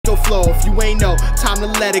flow. If you ain't know, time to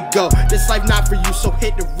let it go. This life not for you, so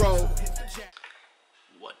hit the road.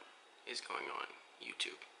 What is going on,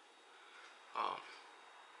 YouTube?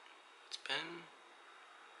 It's been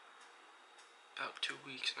about 2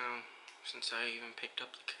 weeks now since I even picked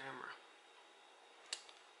up the camera.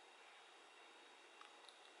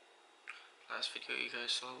 Last video you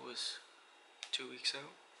guys saw was 2 weeks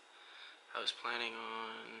out. I was planning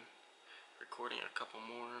on recording a couple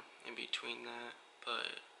more in between that,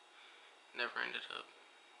 but never ended up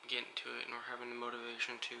getting to it nor having the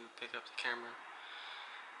motivation to pick up the camera.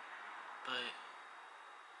 But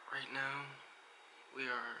right now we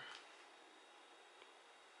are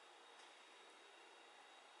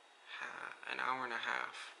an hour and a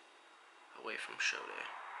half away from show day.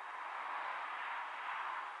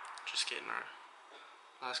 Just getting our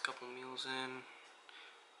last couple meals in.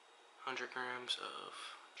 100 grams of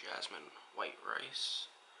jasmine white rice,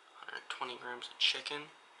 120 grams of chicken,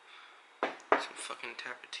 some fucking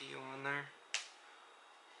tapatio on there,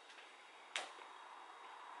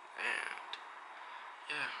 and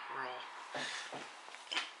yeah, we're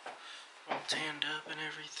all tanned up and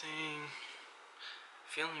everything,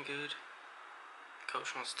 feeling good.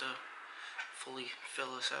 Coach wants to fully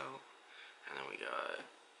fill us out, and then we got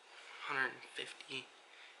 150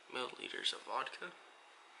 milliliters of vodka.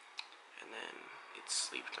 And then it's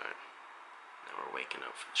sleep time. Now we're waking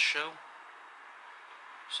up for the show.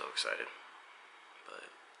 So excited. But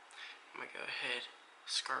I'm gonna go ahead,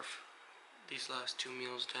 scarf these last 2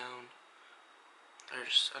 meals down.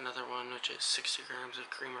 There's another one which is 60 grams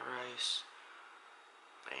of cream of rice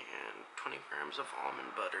and 20 grams of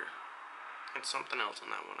almond butter. And something else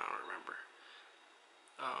in that one, I don't remember.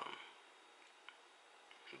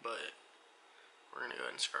 But we're gonna go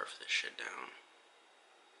ahead and scarf this shit down.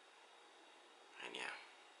 And yeah,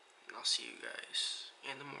 and I'll see you guys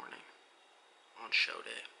in the morning on show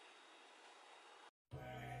day.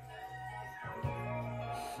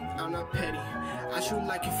 I'm not petty, I shoot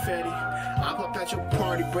like confetti. I pop at your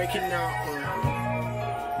party, breaking out.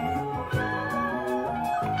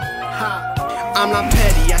 Ha! I'm not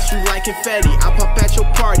petty, I shoot like confetti. I pop at your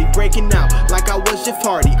party, breaking out like I was Jeff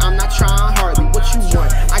Hardy. I'm not trying hardly. What you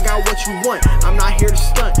want? I got what you want. I'm not here to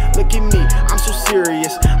stunt. Look at me, I'm so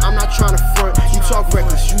serious. I'm not trying to front. You talk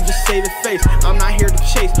reckless, you just save the face. I'm not here to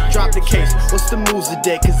chase. Drop the case. What's the moves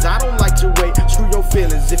today? Cause I don't like to wait. Screw your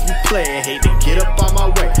feelings if you play it. Hate to get up on my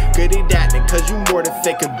way. Good at acting, cause you more than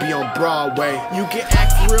fake and be on Broadway. You can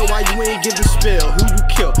act real while you ain't give the spill. Who you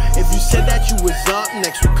kill? If you said that you was up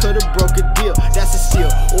next, we could've broke a deal. That's a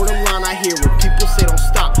steal, or the line I hear when people say don't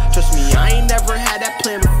stop. Trust me, I ain't never had that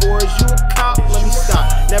plan before. Is you a cop? Let me stop.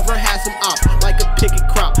 Never had some op, like a picket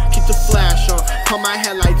crop. Keep the flash on, pump my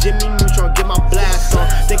head like Jimmy Neutron. Get my blast on,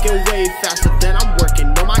 thinking way faster than I'm working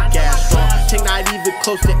on my gas on. Tank not even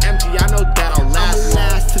close to empty, I know that I'll last. I'ma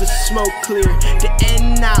last till the smoke clear, the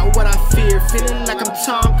end not what I fear. Feeling like I'm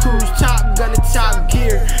Tom Cruise, Top Gun and Top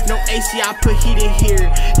Gear. No AC, I put heat in here.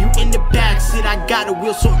 You in the backseat, I got a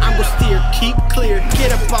wheel, so I'm gon' steer. Keep clear,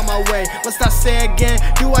 get up on my way. What's I say again?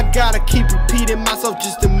 Do I gotta keep repeating myself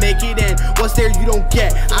just to make it in? What's there you don't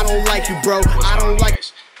get? I don't like you, bro. I don't like.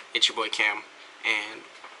 Guys, it's your boy Cam, and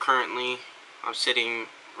currently I'm sitting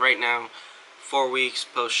right now 4 weeks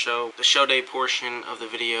post show. The show day portion of the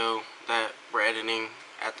video that we're editing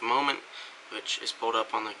at the moment, which is pulled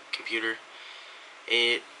up on the computer,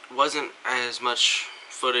 it wasn't as much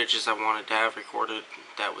footage as I wanted to have recorded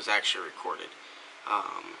that was actually recorded.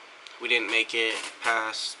 We didn't make it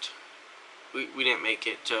past, we didn't make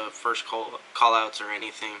it to first call outs or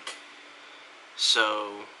anything,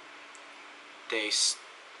 so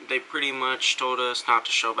they pretty much told us not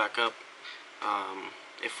to show back up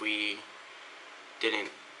if we didn't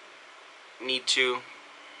need to,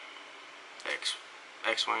 X,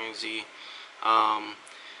 Y, and Z.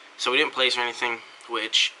 So we didn't place or anything,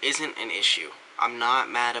 which isn't an issue. I'm not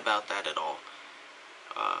mad about that at all.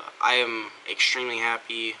 I am extremely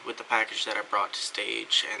happy with the package that I brought to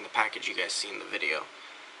stage and the package you guys see in the video.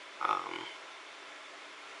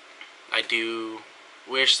 I do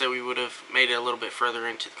wish that we would have made it a little bit further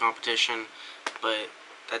into the competition, but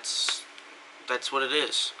that's what it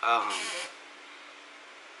is.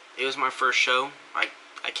 It was my first show.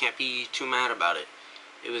 I can't be too mad about it.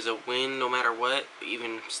 It was a win no matter what.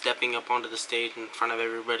 Even stepping up onto the stage in front of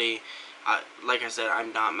everybody, like I said,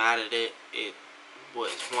 I'm not mad at it. It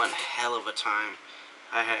was one hell of a time.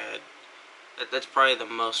 That's probably the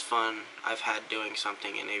most fun I've had doing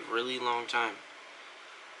something in a really long time.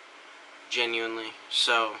 Genuinely.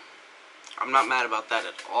 So, I'm not mad about that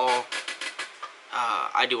at all.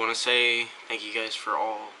 I do want to say thank you guys for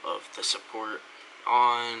all of the support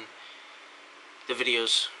on the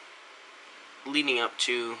videos leading up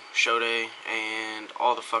to show day, and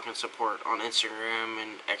all the fucking support on Instagram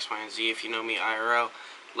and X, Y, and Z. If you know me IRL,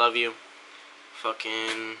 love you.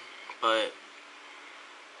 Fucking, but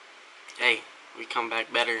hey, we come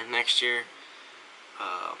back better next year.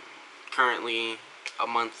 Currently a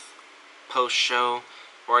month post show,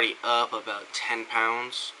 we're already up about 10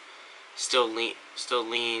 pounds. Still lean,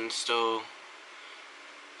 still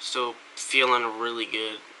feeling really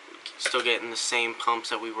good. Still getting the same pumps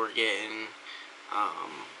that we were getting.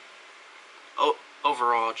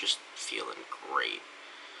 Overall, just feeling great.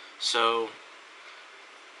 So,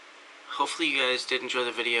 hopefully you guys did enjoy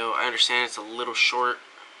the video. I understand it's a little short.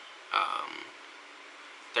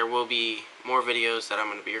 There will be more videos that I'm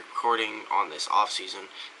going to be recording on this off season.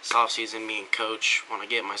 This off season, me and Coach want to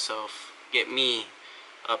get me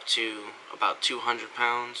up to about 200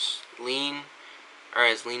 pounds lean, or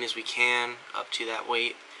as lean as we can, up to that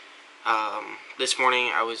weight. This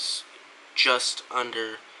morning I was just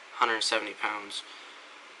under 170 pounds.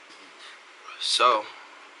 So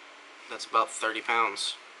that's about 30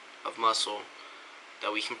 pounds of muscle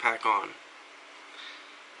that we can pack on.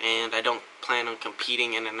 And I don't plan on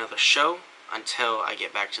competing in another show until I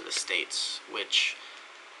get back to the States, which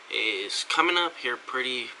is coming up here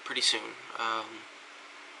pretty soon.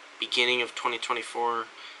 Beginning of 2024,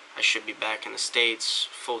 I should be back in the States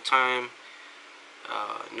full time.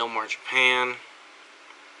 No more Japan.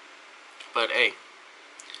 But hey,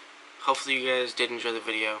 hopefully you guys did enjoy the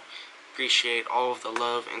video. Appreciate all of the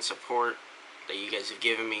love and support that you guys have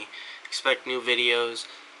given me. Expect new videos.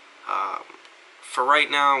 For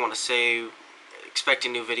right now, I want to say expect a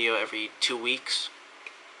new video every 2 weeks.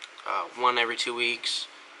 One every 2 weeks.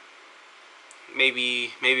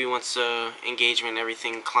 Maybe once engagement and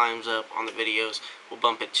everything climbs up on the videos, we'll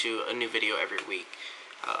bump it to a new video every week.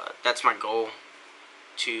 That's my goal,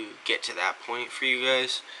 to get to that point for you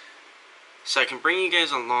guys, so I can bring you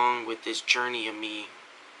guys along with this journey of me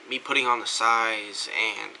putting on the size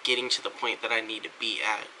and getting to the point that I need to be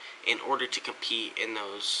at in order to compete in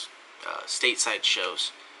those stateside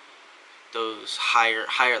shows, those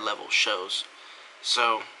higher level shows.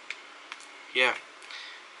 So yeah,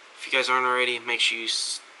 if you guys aren't already, make sure you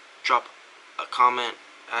drop a comment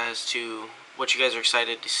as to what you guys are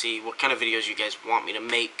excited to see, what kind of videos you guys want me to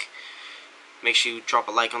make. Make sure you drop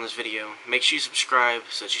a like on this video. Make sure you subscribe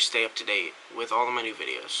so that you stay up to date with all of my new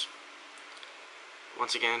videos.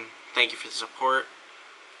 Once again, thank you for the support.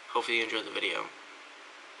 Hopefully you enjoyed the video.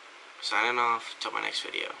 Signing off till my next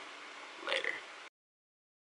video. Later.